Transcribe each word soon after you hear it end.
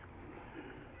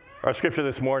Our scripture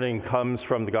this morning comes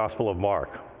from the Gospel of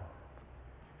Mark.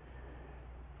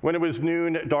 When it was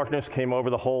noon, darkness came over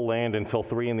the whole land until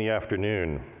 3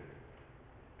 p.m.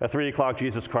 At 3 o'clock,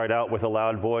 Jesus cried out with a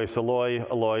loud voice, "Eloi,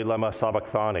 Eloi, lema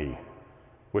sabachthani,"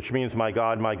 which means, my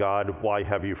God, why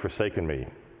have you forsaken me?"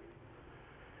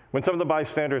 When some of the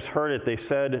bystanders heard it, they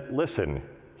said, "Listen,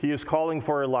 he is calling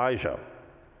for Elijah."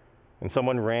 And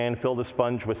someone ran, filled a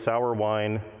sponge with sour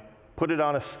wine, put it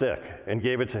on a stick, and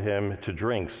gave it to him to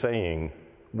drink, saying,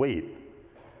 "Wait,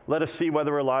 let us see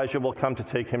whether Elijah will come to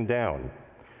take him down."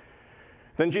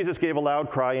 Then Jesus gave a loud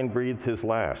cry and breathed his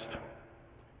last.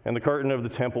 And the curtain of the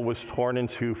temple was torn in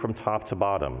two from top to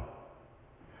bottom.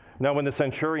 Now when the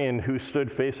centurion who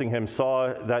stood facing him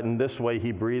saw that in this way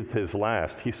he breathed his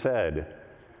last, he said,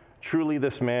 "Truly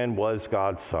this man was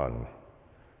God's son."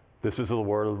 This is the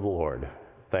word of the Lord.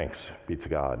 Thanks be to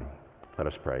God. Let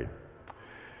us pray.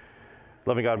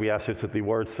 Loving God, we ask that the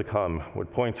words to come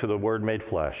would point to the Word made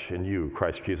flesh in you,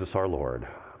 Christ Jesus our Lord.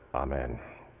 Amen.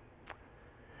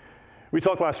 We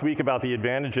talked last week about the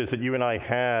advantages that you and I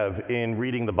have in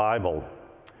reading the Bible.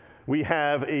 We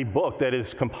have a book that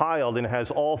is compiled and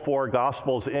has all 4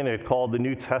 Gospels in it called the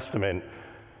New Testament.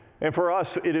 And for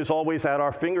us, it is always at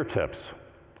our fingertips.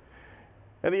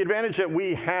 And the advantage that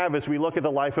we have as we look at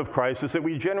the life of Christ is that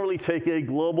we generally take a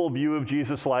global view of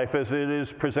Jesus' life as it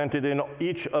is presented in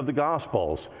each of the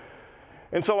Gospels.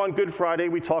 And so on Good Friday,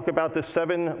 we talk about the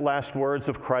 7 last words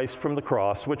of Christ from the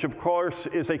cross, which of course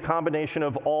is a combination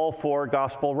of all 4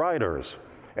 Gospel writers.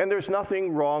 And there's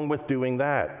nothing wrong with doing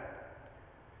that.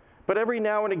 But every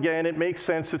now and again, it makes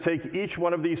sense to take each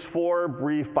one of these 4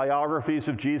 brief biographies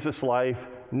of Jesus' life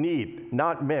neat,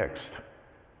 not mixed.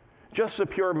 Just the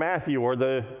pure Matthew or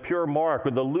the pure Mark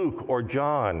or the Luke or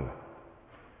John.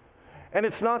 And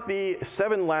it's not the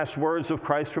 7 last words of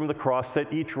Christ from the cross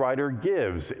that each writer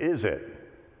gives, is it?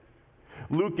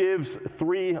 Luke gives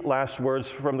 3 last words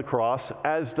from the cross,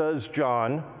 as does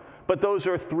John, but those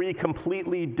are 3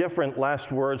 completely different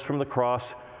last words from the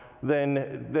cross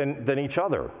than each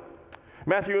other.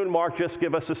 Matthew and Mark just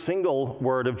give us a single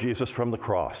word of Jesus from the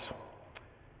cross.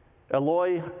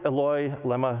 Eloi, Eloi,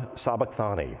 lema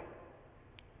sabachthani.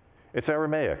 It's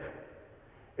Aramaic.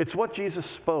 It's what Jesus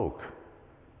spoke.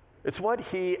 It's what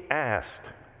he asked.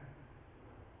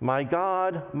 My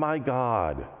God,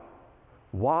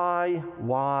 why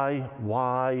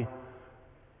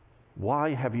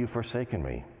have you forsaken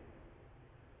me?"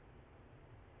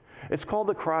 It's called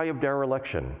the cry of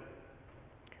dereliction.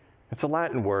 It's a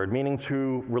Latin word meaning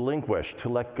to relinquish, to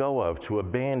let go of, to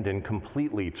abandon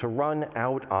completely, to run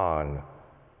out on.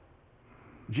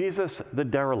 Jesus the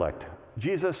derelict.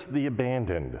 Jesus the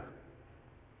abandoned.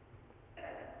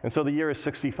 And so the year is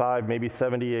 65, maybe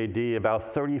 70 AD,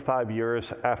 about 35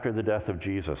 years after the death of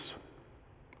Jesus.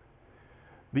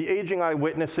 The aging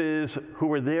eyewitnesses who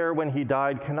were there when he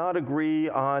died cannot agree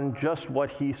on just what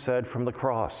he said from the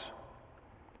cross.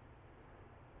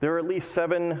 There are at least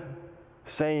 7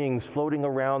 sayings floating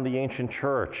around the ancient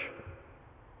church.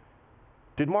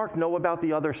 Did Mark know about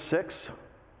the other 6?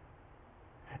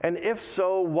 And if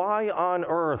so, why on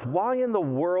earth, why in the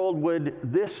world would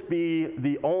this be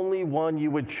the only one you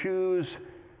would choose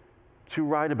to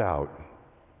write about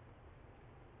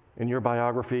in your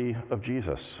biography of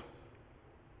Jesus?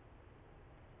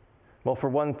 Well, for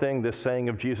one thing, this saying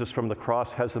of Jesus from the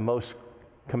cross has the most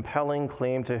compelling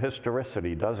claim to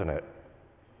historicity, doesn't it?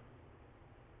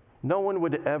 No one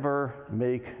would ever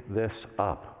make this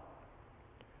up.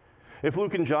 If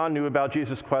Luke and John knew about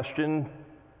Jesus' question,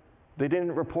 they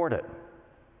didn't report it.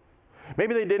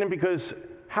 Maybe they didn't because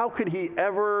how could he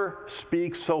ever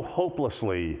speak so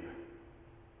hopelessly,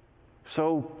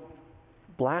 so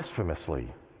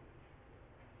blasphemously?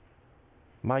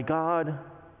 My God,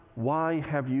 why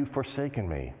have you forsaken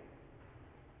me?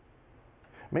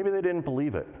 Maybe they didn't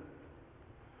believe it.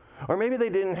 Or maybe they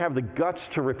didn't have the guts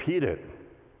to repeat it.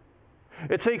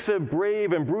 It takes a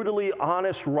brave and brutally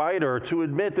honest writer to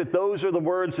admit that those are the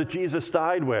words that Jesus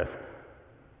died with.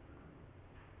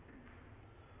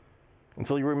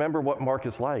 Until you remember what Mark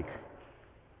is like.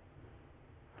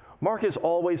 Mark is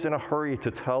always in a hurry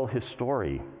to tell his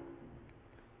story.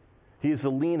 He is the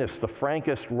leanest, the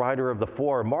frankest writer of the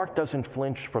 4. Mark doesn't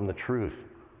flinch from the truth.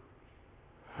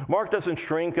 Mark doesn't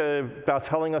shrink about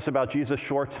telling us about Jesus'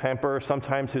 short temper,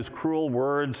 sometimes his cruel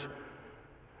words,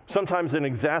 sometimes an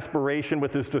exasperation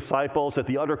with his disciples at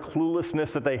the utter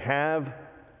cluelessness that they have.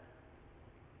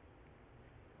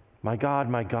 My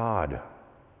God,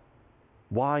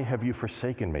 why have you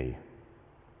forsaken me?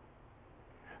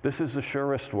 This is the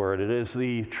surest word. It is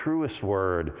the truest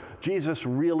word. Jesus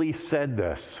really said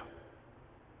this.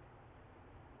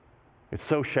 It's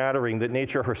so shattering that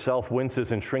nature herself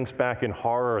winces and shrinks back in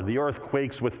horror. The earth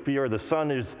quakes with fear. The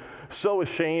sun is so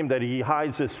ashamed that he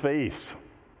hides his face.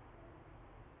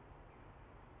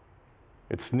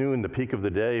 It's noon, the peak of the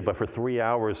day, but for 3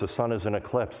 hours the sun is in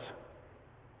eclipse.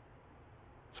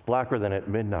 It's blacker than at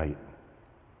midnight.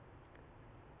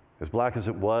 As black as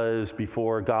it was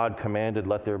before God commanded,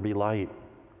 "Let there be light."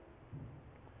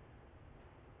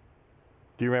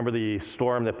 Do you remember the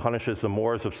storm that punishes the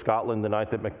Moors of Scotland the night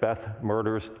that Macbeth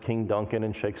murders King Duncan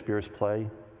in Shakespeare's play?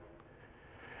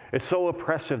 It's so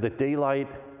oppressive that daylight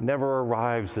never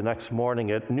arrives the next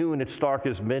morning. At noon, it's dark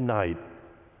as midnight.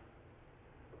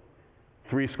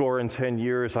 70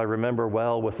 years I remember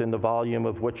well, within the volume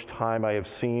of which time I have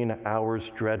seen hours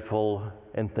dreadful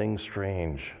and things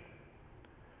strange.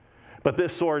 But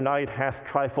this sore night hath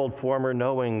trifled former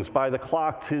knowings. By the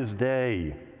clock 'tis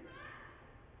day,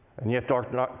 and yet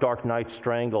dark night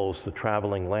strangles the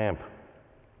traveling lamp.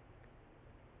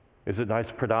 Is it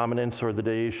night's predominance or the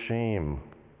day's shame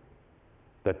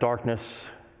that darkness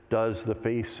does the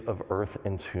face of earth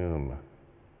entomb,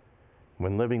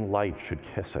 when living light should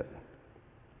kiss it?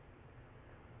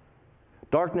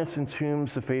 Darkness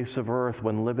entombs the face of earth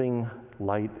when living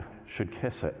light should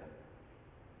kiss it.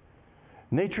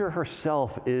 Nature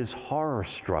herself is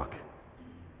horror-struck.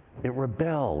 It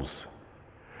rebels.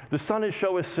 The sun is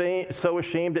so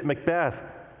ashamed at Macbeth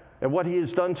and what he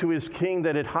has done to his king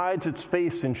that it hides its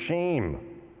face in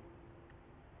shame.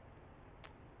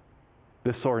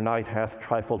 This sore night hath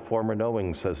trifled former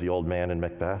knowings, says the old man in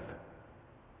Macbeth.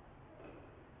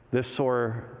 This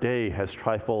sore day has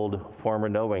trifled former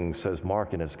knowings, says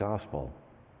Mark in his gospel.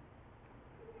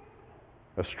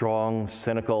 A strong,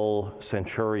 cynical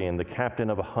centurion, the captain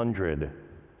of 100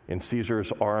 in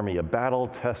Caesar's army, a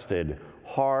battle-tested,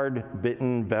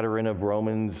 hard-bitten veteran of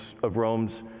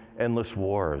Rome's endless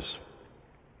wars.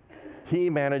 He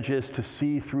manages to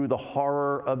see through the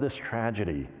horror of this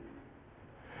tragedy,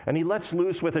 and he lets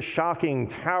loose with a shocking,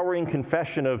 towering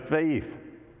confession of faith.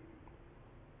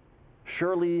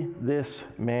 Surely this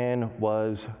man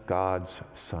was God's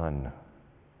son.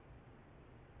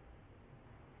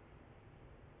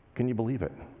 Can you believe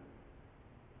it?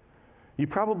 You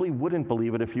probably wouldn't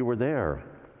believe it if you were there.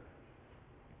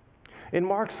 In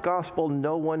Mark's gospel,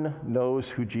 no one knows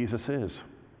who Jesus is.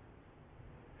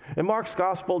 In Mark's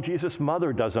gospel, Jesus'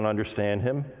 mother doesn't understand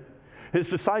him. His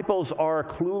disciples are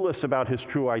clueless about his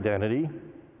true identity.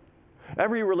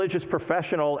 Every religious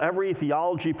professional, every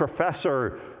theology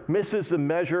professor misses the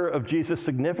measure of Jesus'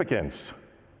 significance.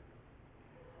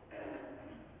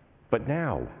 But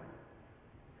now,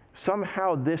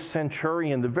 somehow this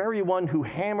centurion, the very one who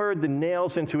hammered the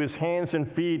nails into his hands and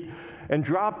feet and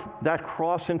dropped that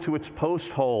cross into its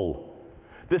post hole,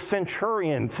 this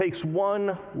centurion takes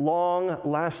one long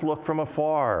last look from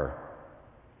afar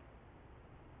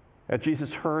at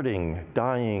Jesus' hurting,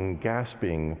 dying,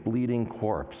 gasping, bleeding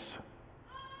corpse.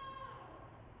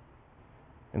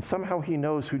 And somehow he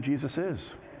knows who Jesus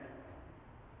is.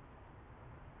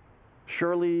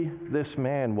 Surely this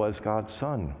man was God's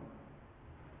son.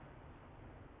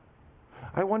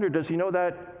 I wonder, does he know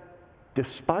that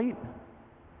despite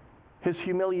his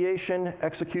humiliation,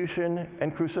 execution,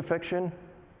 and crucifixion?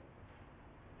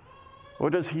 Or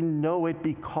does he know it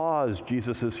because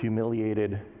Jesus is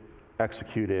humiliated,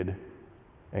 executed,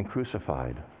 and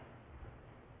crucified?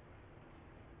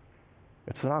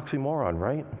 It's an oxymoron,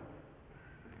 right?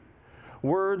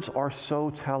 Words are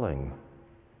so telling.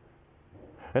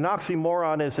 An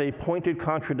oxymoron is a pointed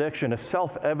contradiction, a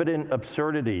self-evident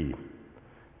absurdity.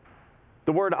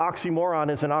 The word oxymoron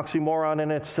is an oxymoron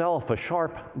in itself, a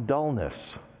sharp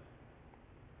dullness.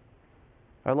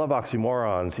 I love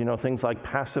oxymorons, things like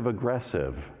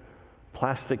passive-aggressive,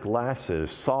 plastic glasses,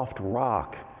 soft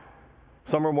rock.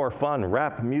 Some are more fun,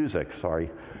 rap music,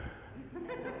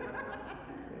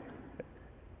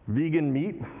 vegan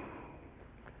meat,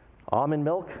 almond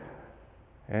milk.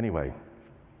 Anyway,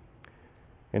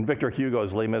 in Victor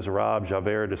Hugo's Les Miserables,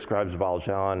 Javert describes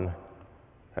Valjean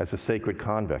as a sacred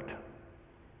convict.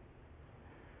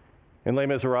 In Les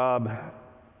Miserables,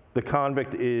 the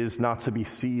convict is not to be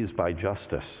seized by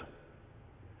justice.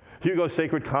 Hugo's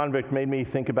sacred convict made me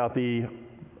think about the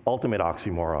ultimate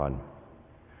oxymoron,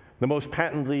 the most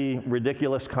patently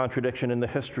ridiculous contradiction in the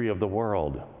history of the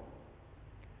world,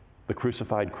 the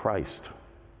crucified Christ.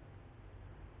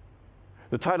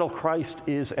 The title Christ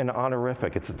is an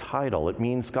honorific. It's a title. It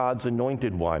means God's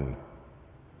anointed one,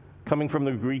 coming from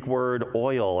the Greek word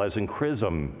oil, as in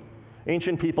chrism.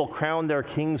 Ancient people crowned their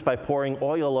kings by pouring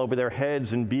oil over their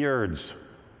heads and beards.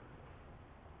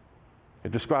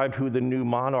 It described who the new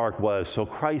monarch was. So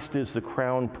Christ is the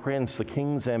crown prince, the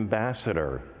king's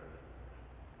ambassador.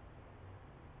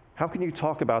 How can you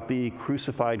talk about the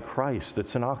crucified Christ?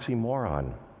 It's an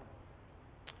oxymoron.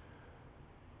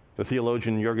 The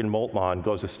theologian Jürgen Moltmann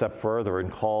goes a step further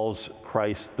and calls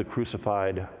Christ the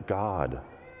crucified God.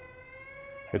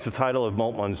 It's the title of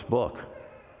Moltmann's book.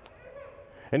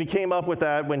 And he came up with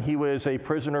that when he was a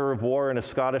prisoner of war in a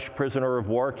Scottish prisoner of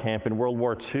war camp in World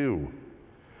War II.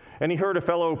 And he heard a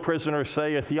fellow prisoner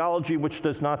say, "A theology which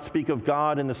does not speak of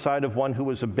God in the sight of one who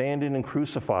was abandoned and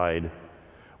crucified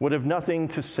would have nothing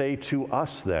to say to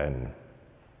us then."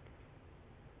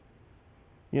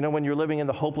 You know, when you're living in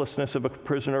the hopelessness of a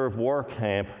prisoner of war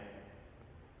camp,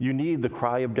 you need the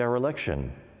cry of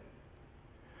dereliction.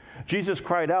 Jesus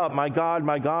cried out, my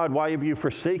God, why have you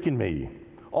forsaken me?"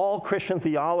 All Christian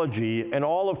theology and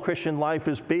all of Christian life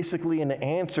is basically an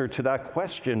answer to that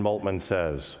question, Moltmann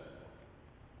says.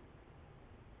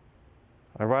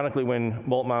 Ironically, when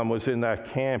Moltmann was in that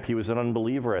camp, he was an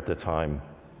unbeliever at the time.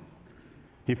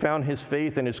 He found his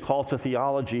faith and his call to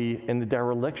theology in the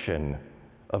dereliction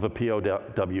of a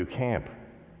POW camp.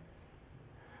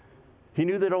 He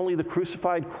knew that only the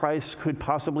crucified Christ could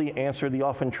possibly answer the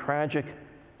often tragic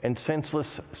and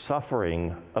senseless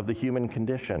suffering of the human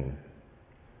condition.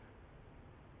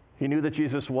 He knew that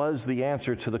Jesus was the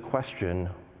answer to the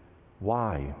question,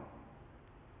 why?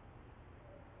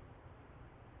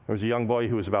 There was a young boy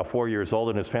who was about 4 years old,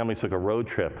 and his family took a road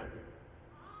trip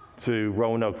to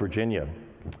Roanoke, Virginia.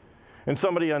 And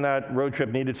somebody on that road trip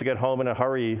needed to get home in a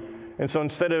hurry, and so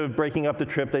instead of breaking up the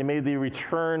trip, they made the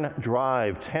return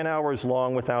drive 10 hours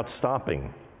long without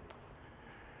stopping.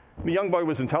 The young boy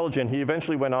was intelligent. He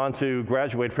eventually went on to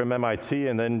graduate from MIT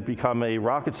and then become a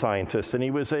rocket scientist, and he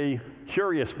was a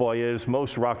curious boy, as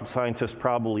most rocket scientists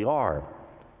probably are.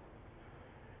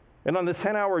 And on the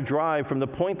 10-hour drive, from the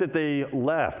point that they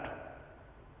left,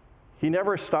 he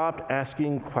never stopped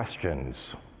asking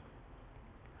questions.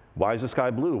 Why is the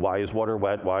sky blue? Why is water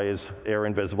wet? Why is air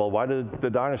invisible? Why did the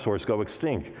dinosaurs go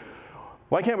extinct?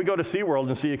 Why can't we go to SeaWorld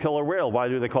and see a killer whale? Why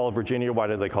do they call it Virginia? Why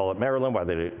do they call it Maryland? Why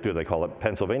do they call it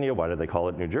Pennsylvania? Why do they call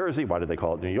it New Jersey? Why do they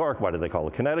call it New York? Why do they call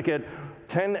it Connecticut?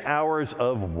 10 hours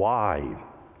of why.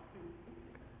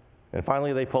 And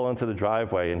finally, they pull into the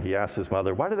driveway, and he asks his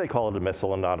mother, why do they call it a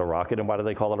missile and not a rocket? And why do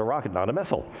they call it a rocket, not a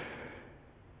missile?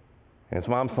 And his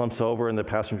mom slumps over in the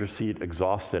passenger seat,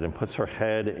 exhausted, and puts her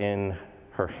head in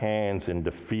her hands in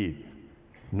defeat.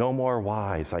 No more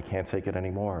whys. I can't take it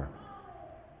anymore.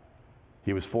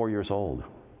 He was 4 years old.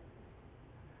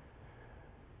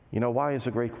 You know, why is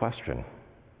a great question.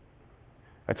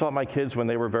 I taught my kids when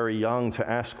they were very young to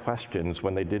ask questions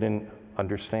when they didn't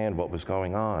understand what was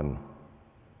going on.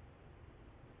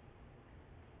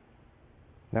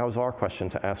 Now is our question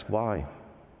to ask why.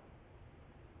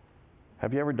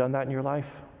 Have you ever done that in your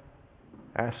life?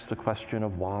 Ask the question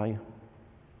of why.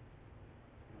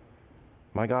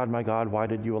 My God, why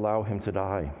did you allow him to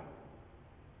die?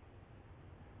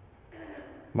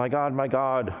 My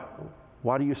God,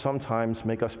 why do you sometimes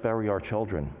make us bury our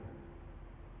children?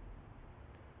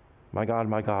 My God,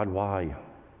 why?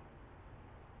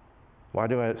 Why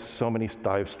do so many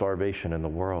die of starvation in the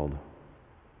world?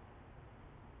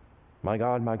 My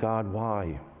God,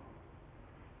 why?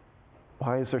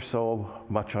 Why is there so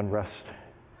much unrest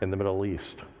in the Middle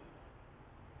East?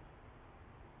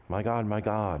 My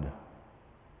God,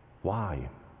 why?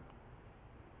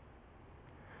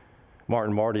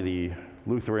 Martin Marty, the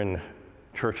Lutheran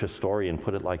church historian,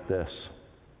 put it like this: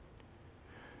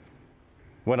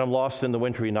 when I'm lost in the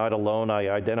wintry night alone, I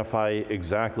identify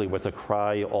exactly with the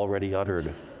cry already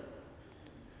uttered.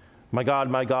 My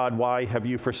God, why have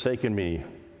you forsaken me?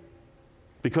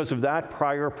 Because of that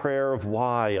prior prayer of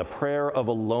why, a prayer of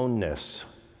aloneness,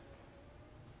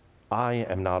 I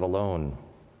am not alone.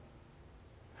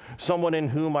 Someone in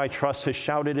whom I trust has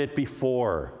shouted it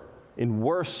before, in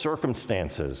worse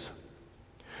circumstances.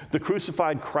 The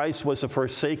crucified Christ was the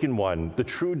forsaken one, the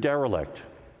true derelict.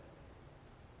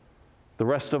 The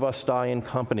rest of us die in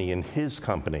company, in his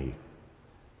company.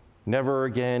 Never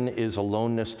again is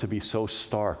aloneness to be so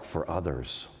stark for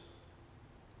others.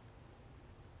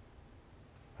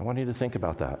 I want you to think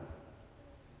about that.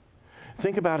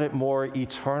 Think about it more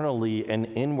eternally and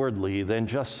inwardly than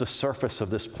just the surface of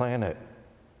this planet.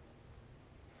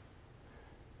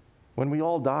 When we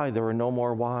all die, there are no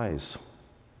more whys.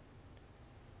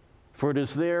 For it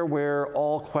is there where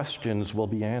all questions will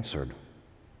be answered.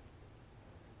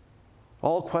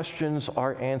 All questions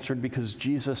are answered because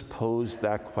Jesus posed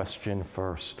that question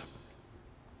first.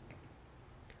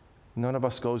 None of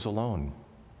us goes alone.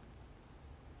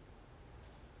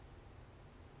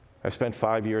 I spent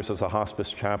 5 years as a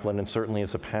hospice chaplain, and certainly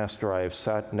as a pastor, I have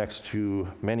sat next to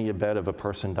many a bed of a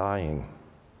person dying.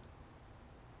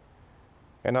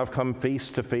 And I've come face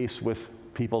to face with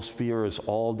people's fears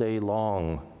all day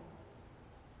long,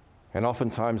 and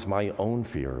oftentimes my own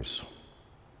fears.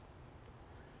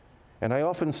 And I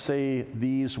often say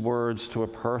these words to a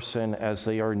person as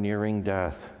they are nearing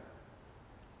death.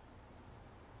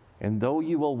 And though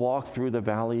you will walk through the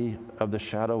valley of the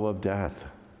shadow of death,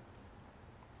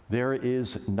 there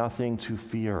is nothing to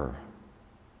fear,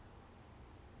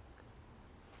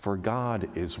 for God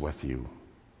is with you.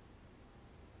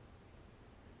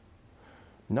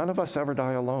 None of us ever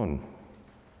die alone.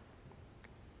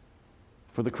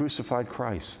 For the crucified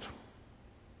Christ,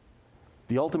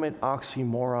 the ultimate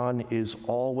oxymoron is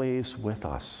always with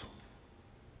us.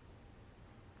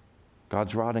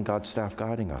 God's rod and God's staff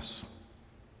guiding us,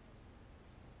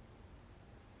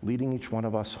 leading each one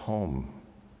of us home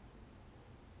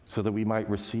so that we might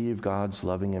receive God's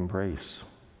loving embrace.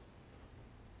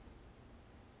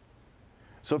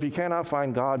 So if you cannot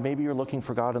find God, maybe you're looking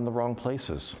for God in the wrong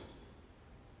places.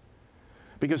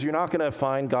 Because you're not going to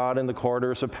find God in the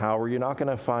corridors of power. You're not going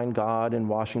to find God in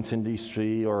Washington,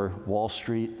 D.C. or Wall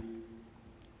Street.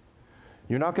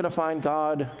 You're not going to find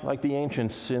God like the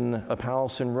ancients in a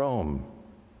palace in Rome.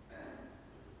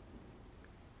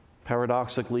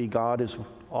 Paradoxically, God is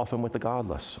often with the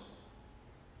godless.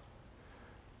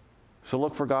 So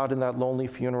look for God in that lonely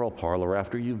funeral parlor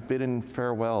after you've bidden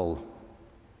farewell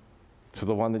to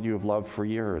the one that you have loved for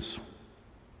years.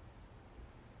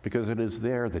 Because it is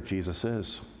there that Jesus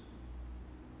is.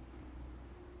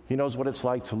 He knows what it's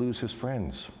like to lose his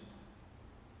friends.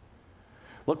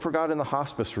 Look for God in the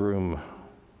hospice room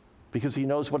because he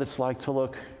knows what it's like to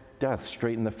look death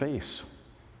straight in the face.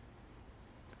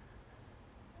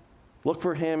 Look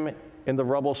for him in the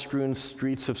rubble-strewn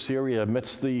streets of Syria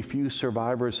amidst the few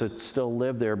survivors that still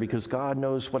live there because God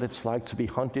knows what it's like to be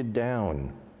hunted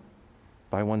down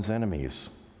by one's enemies.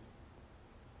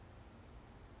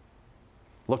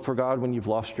 Look for God when you've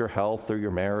lost your health or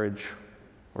your marriage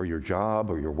or your job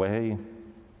or your way.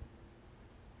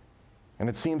 And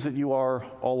it seems that you are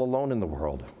all alone in the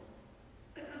world.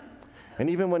 And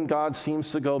even when God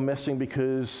seems to go missing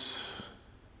because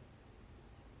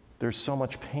there's so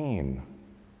much pain,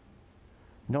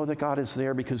 know that God is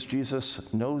there because Jesus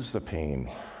knows the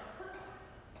pain,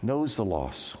 knows the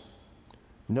loss,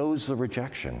 knows the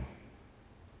rejection.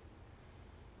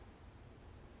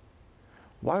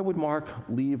 Why would Mark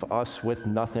leave us with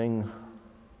nothing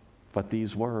but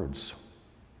these words?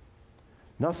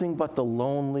 Nothing but the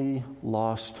lonely,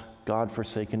 lost,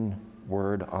 God-forsaken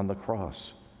word on the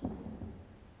cross.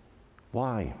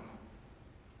 Why?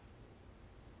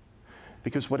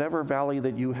 Because whatever valley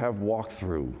that you have walked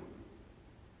through,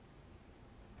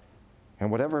 and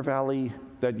whatever valley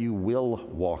that you will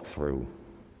walk through,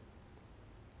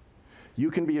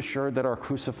 you can be assured that our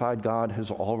crucified God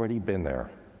has already been there.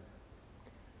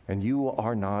 And you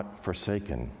are not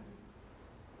forsaken.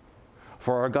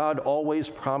 For our God always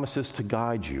promises to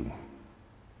guide you,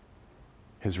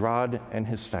 his rod and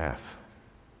his staff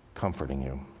comforting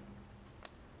you.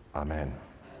 Amen.